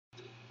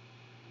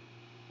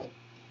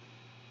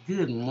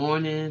Good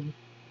morning,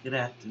 good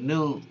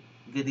afternoon,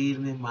 good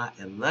evening, my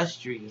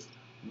illustrious,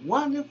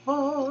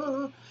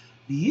 wonderful,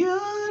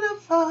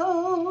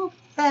 beautiful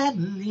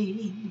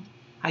family.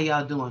 How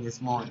y'all doing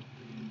this morning?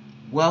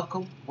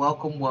 Welcome,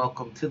 welcome,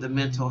 welcome to the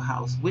Mental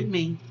House with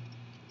me,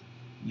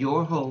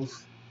 your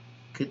host,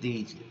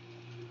 Khadija.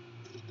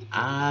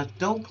 I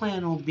don't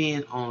plan on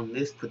being on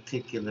this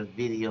particular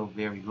video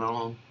very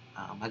long.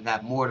 I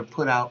got more to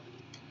put out,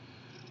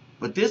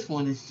 but this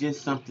one is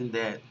just something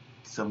that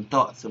some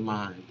thoughts of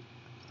mine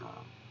uh,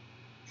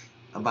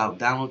 about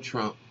Donald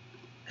Trump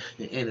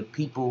and the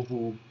people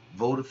who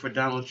voted for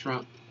Donald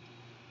Trump.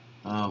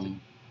 Um,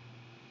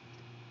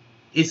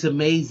 it's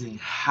amazing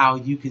how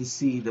you can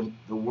see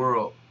the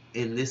world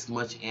in this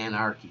much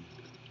anarchy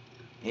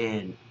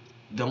and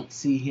don't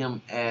see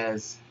him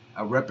as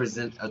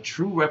a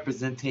true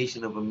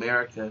representation of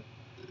America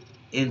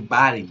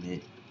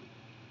embodiment,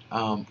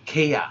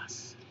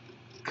 chaos,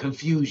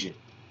 confusion,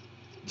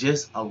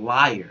 just a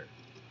liar.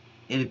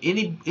 And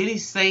if any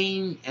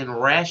sane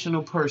and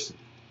rational person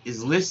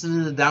is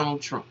listening to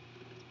Donald Trump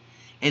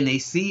and they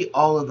see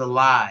all of the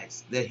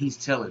lies that he's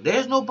telling,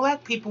 there's no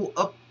black people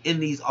up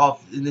in this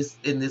office.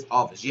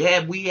 We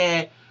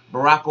had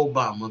Barack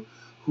Obama,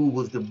 who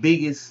was the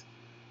biggest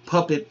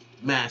puppet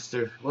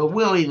master. Well,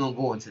 we don't even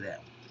go into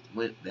that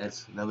one.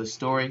 That's another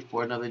story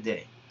for another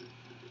day.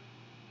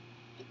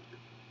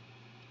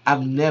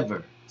 I've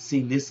never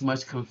seen this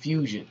much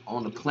confusion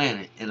on the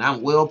planet, and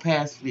I'm well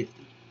past 50.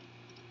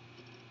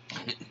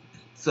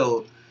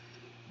 So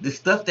the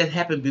stuff that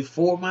happened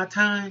before my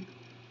time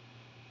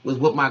was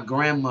what my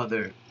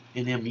grandmother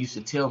and them used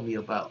to tell me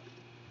about.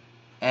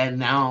 And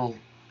now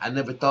I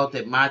never thought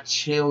that my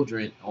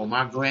children or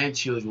my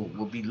grandchildren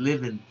would be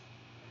living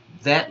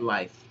that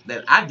life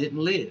that I didn't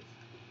live.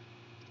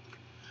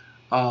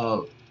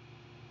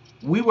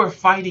 We were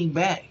fighting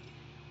back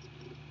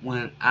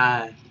when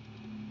I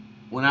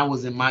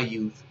was in my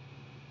youth.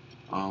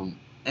 And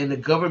the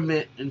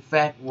government, in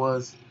fact,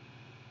 was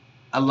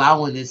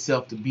allowing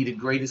itself to be the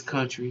greatest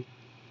country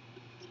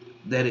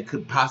that it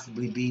could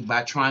possibly be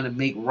by trying to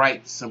make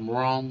right some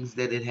wrongs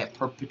that it had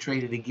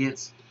perpetrated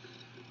against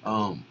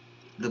the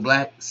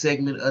black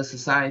segment of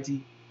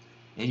society.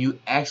 And you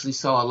actually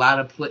saw a lot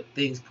of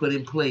things put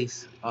in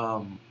place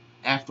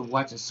after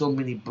watching so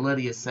many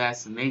bloody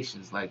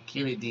assassinations like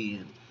Kennedy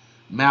and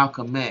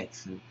Malcolm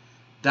X and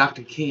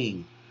Dr.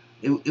 King.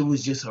 It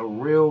was just a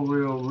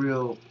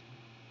real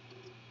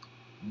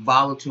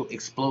volatile,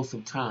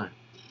 explosive time.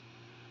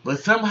 But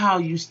somehow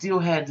you still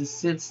had the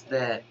sense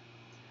that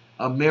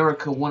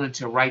America wanted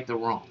to right the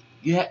wrong.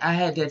 I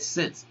had that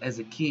sense as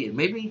a kid.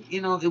 Maybe,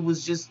 it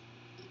was just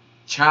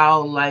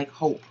childlike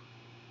hope.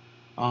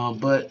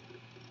 But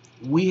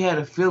we had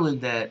a feeling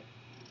that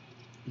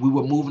we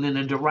were moving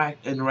in the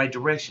right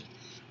direction.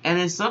 And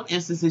in some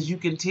instances, you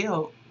can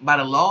tell by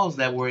the laws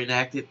that were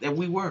enacted that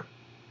we were.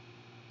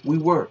 We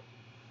were.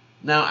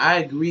 Now, I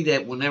agree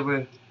that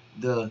whenever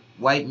the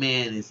white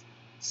man is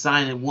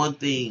signing one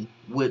thing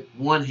with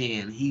one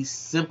hand, he's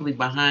simply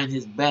behind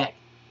his back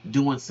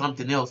doing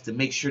something else to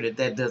make sure that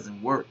that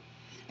doesn't work.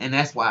 And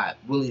that's why I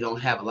really don't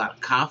have a lot of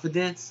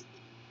confidence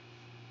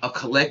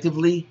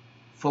collectively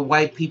for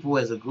white people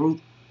as a group.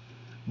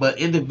 But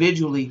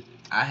individually,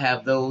 I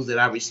have those that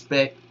I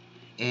respect,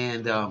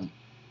 and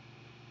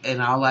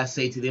all I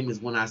say to them is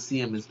when I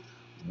see them is,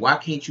 why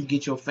can't you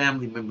get your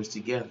family members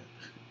together?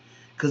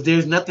 Because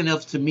there's nothing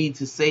else to me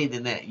to say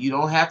than that. You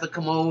don't have to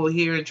come over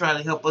here and try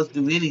to help us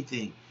do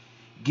anything.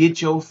 Get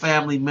your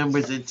family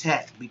members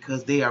intact,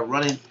 because they are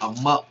running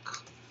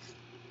amok.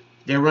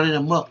 They're running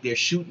amok. They're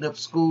shooting up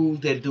schools.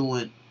 They're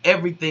doing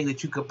everything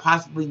that you could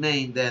possibly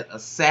name that a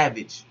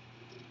savage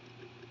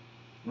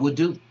would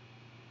do.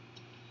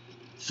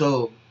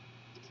 So,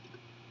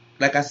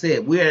 like I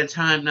said, we're at a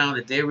time now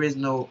that there is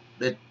no,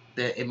 that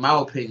in my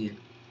opinion,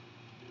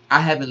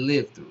 I haven't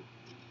lived through.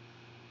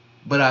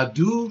 But I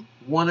do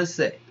want to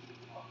say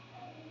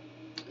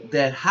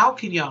that how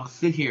can y'all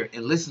sit here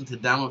and listen to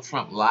Donald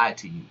Trump lie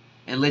to you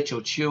and let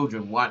your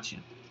children watch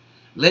him?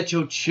 Let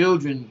your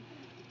children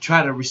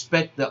try to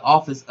respect the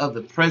office of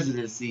the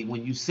presidency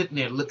when you're sitting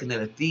there looking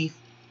at a thief,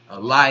 a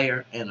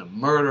liar, and a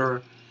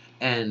murderer,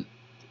 and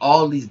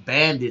all these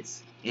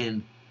bandits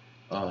and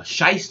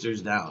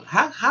shysters down.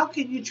 How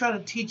can you try to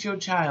teach your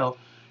child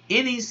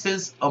any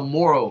sense of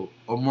moral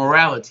or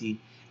morality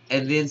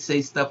and then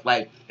say stuff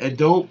like, and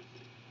don't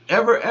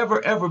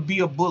ever be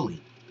a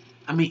bully?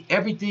 I mean,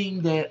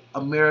 everything that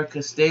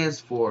America stands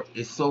for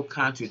is so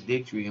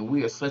contradictory, and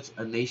we are such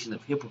a nation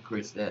of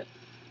hypocrites that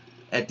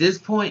at this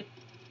point,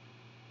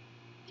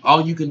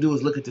 all you can do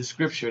is look at the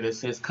scripture that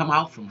says, come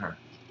out from her.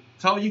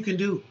 That's all you can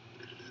do.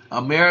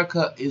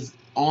 America is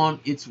on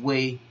its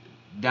way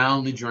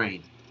down the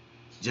drain.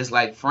 Just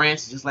like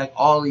France, just like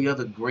all the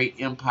other great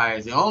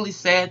empires. The only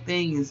sad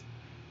thing is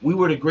we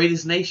were the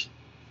greatest nation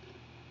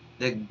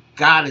that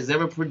God has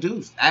ever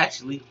produced.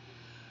 Actually,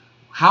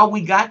 how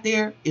we got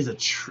there is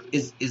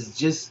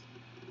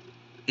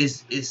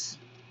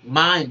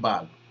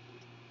mind-boggling.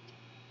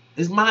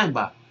 It's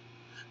mind-boggling.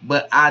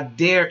 But I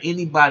dare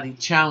anybody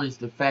challenge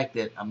the fact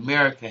that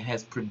America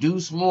has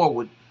produced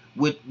more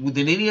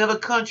than any other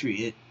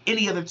country at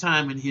any other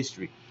time in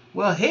history.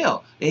 Well,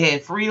 hell, they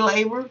had free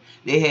labor,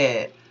 they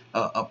had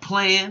a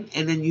plan,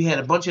 and then you had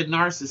a bunch of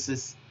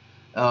narcissists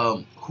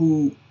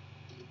who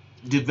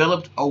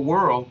developed a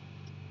world,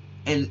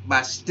 and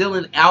by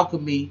stealing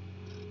alchemy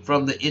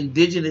from the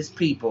indigenous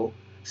people,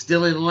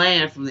 stealing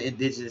land from the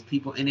indigenous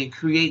people, and then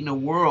creating a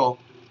world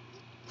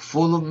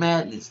full of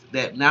madness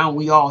that now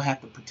we all have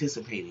to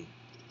participate in.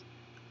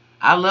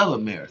 I love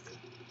America.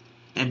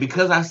 And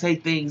because I say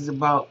things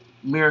about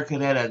America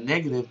that are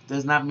negative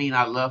does not mean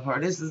I love her.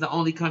 This is the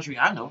only country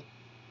I know.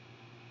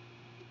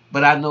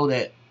 But I know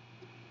that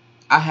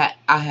I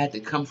had to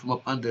come from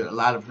up under a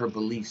lot of her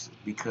beliefs,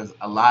 because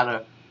a lot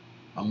of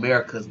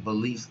America's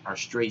beliefs are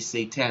straight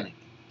satanic.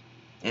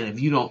 And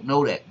if you don't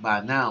know that by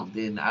now,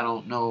 then I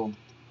don't know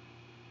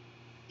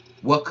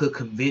what could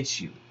convince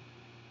you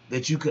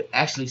that you could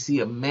actually see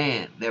a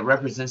man that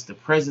represents the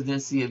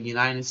presidency of the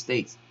United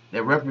States,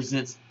 that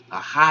represents a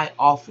high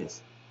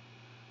office,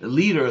 the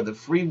leader of the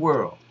free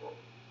world,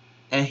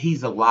 and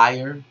he's a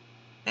liar,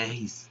 and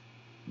he's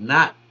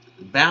not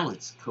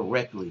balanced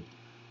correctly.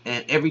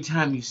 And every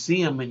time you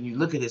see him and you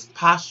look at his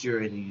posture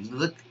and you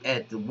look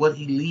at what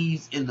he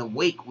leaves in the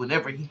wake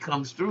whenever he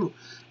comes through,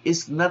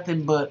 it's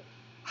nothing but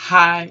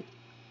high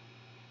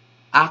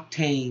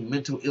octane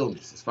mental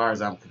illness as far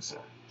as I'm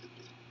concerned.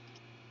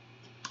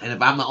 And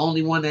if I'm the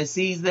only one that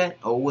sees that,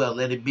 oh well,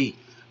 let it be.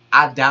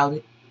 I doubt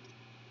it.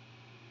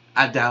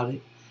 I doubt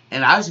it.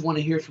 And I just want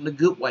to hear from the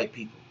good white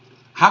people.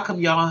 How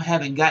come y'all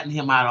haven't gotten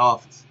him out of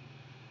office?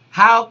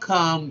 How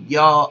come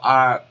y'all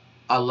are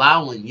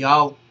allowing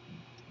y'all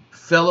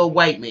fellow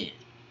white man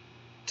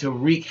to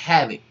wreak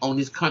havoc on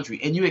this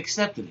country, and you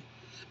accepted it?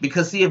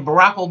 Because see, if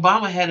Barack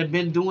Obama hadn't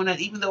been doing that,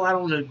 even though I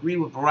don't agree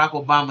with Barack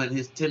Obama and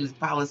his tennis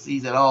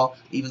policies at all,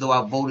 even though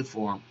I voted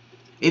for him,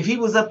 if he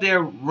was up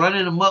there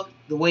running amok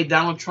the way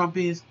Donald Trump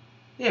is,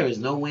 there is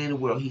no way in the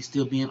world he'd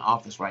still be in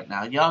office right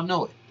now. And y'all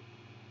know it.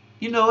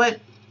 You know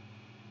it.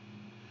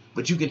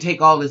 But you can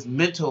take all this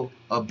mental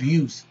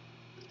abuse,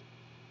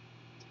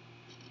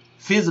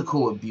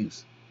 physical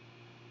abuse,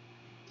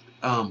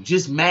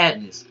 just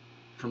madness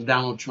from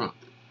Donald Trump.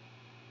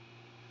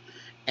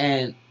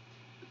 And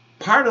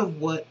part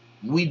of what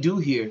we do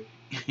here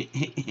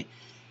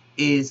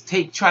is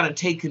try to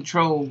take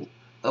control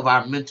of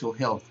our mental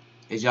health,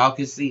 as y'all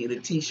can see in the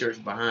t-shirts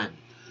behind me.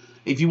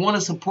 If you want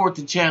to support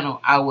the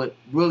channel, I would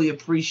really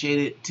appreciate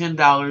it.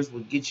 $10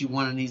 would get you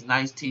one of these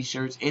nice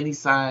t-shirts, any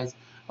size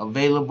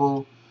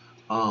available.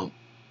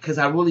 Because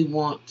I really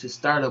want to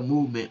start a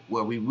movement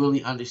where we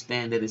really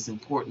understand that it's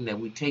important that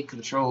we take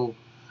control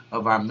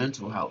of our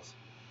mental health.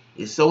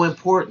 It's so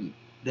important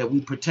that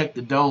we protect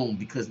the dome,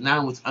 because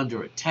now it's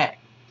under attack.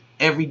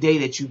 Every day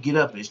that you get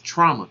up is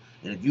trauma.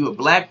 And if you're a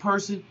black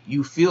person,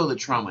 you feel the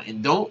trauma.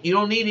 And you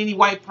don't need any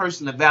white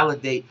person to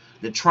validate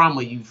the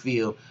trauma you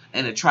feel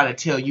and to try to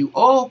tell you,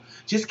 oh,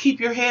 just keep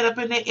your head up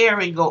in the air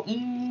and go,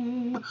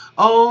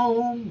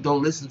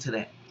 Don't listen to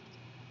that.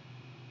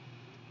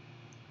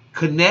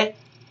 Connect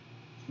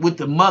with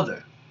the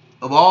mother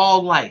of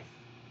all life.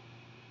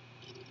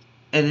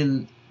 And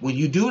then when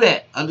you do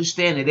that,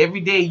 understand that every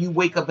day you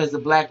wake up as a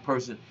black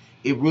person,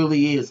 it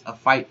really is a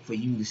fight for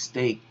you to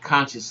stay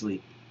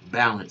consciously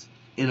balanced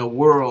in a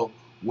world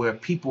where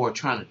people are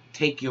trying to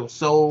take your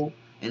soul,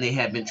 and they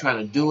have been trying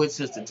to do it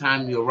since the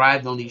time you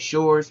arrived on these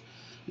shores.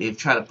 They've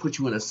tried to put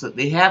you in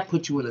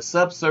a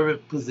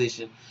subservient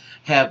position,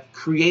 have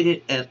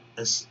created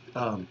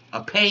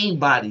a pain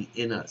body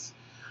in us,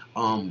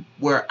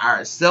 where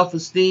our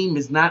self-esteem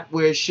is not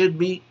where it should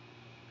be.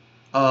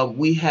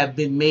 We have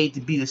been made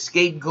to be the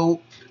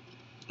scapegoat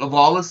of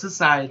all of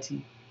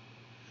society.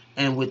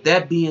 And with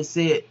that being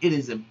said, it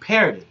is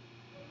imperative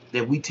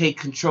that we take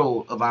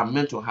control of our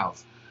mental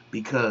health,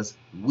 because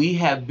we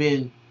have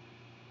been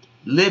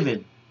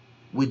living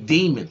with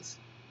demons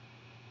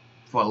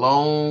for a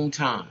long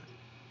time.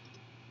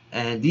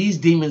 And these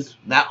demons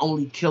not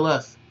only kill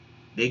us,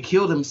 they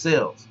kill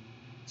themselves.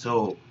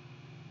 So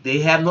they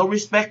have no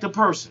respect of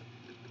person.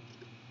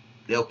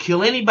 They'll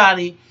kill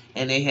anybody,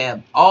 and they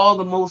have all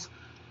the most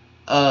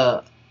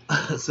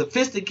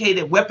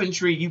sophisticated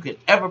weaponry you could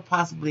ever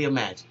possibly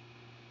imagine.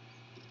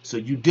 So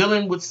you're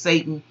dealing with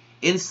Satan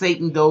in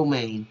Satan's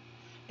domain,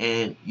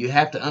 and you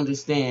have to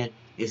understand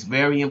it's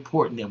very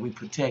important that we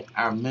protect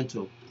our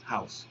mental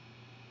house.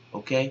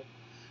 Okay?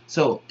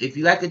 So if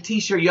you like a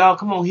t-shirt, y'all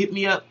come on, hit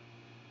me up,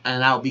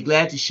 and I'll be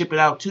glad to ship it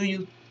out to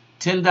you.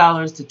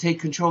 $10 to take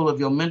control of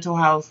your mental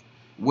health.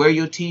 Wear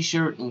your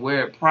t-shirt and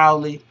wear it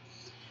proudly.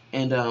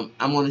 And I'm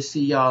going to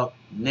see y'all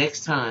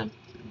next time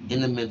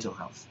in the mental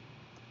house.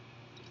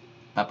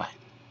 Bye-bye.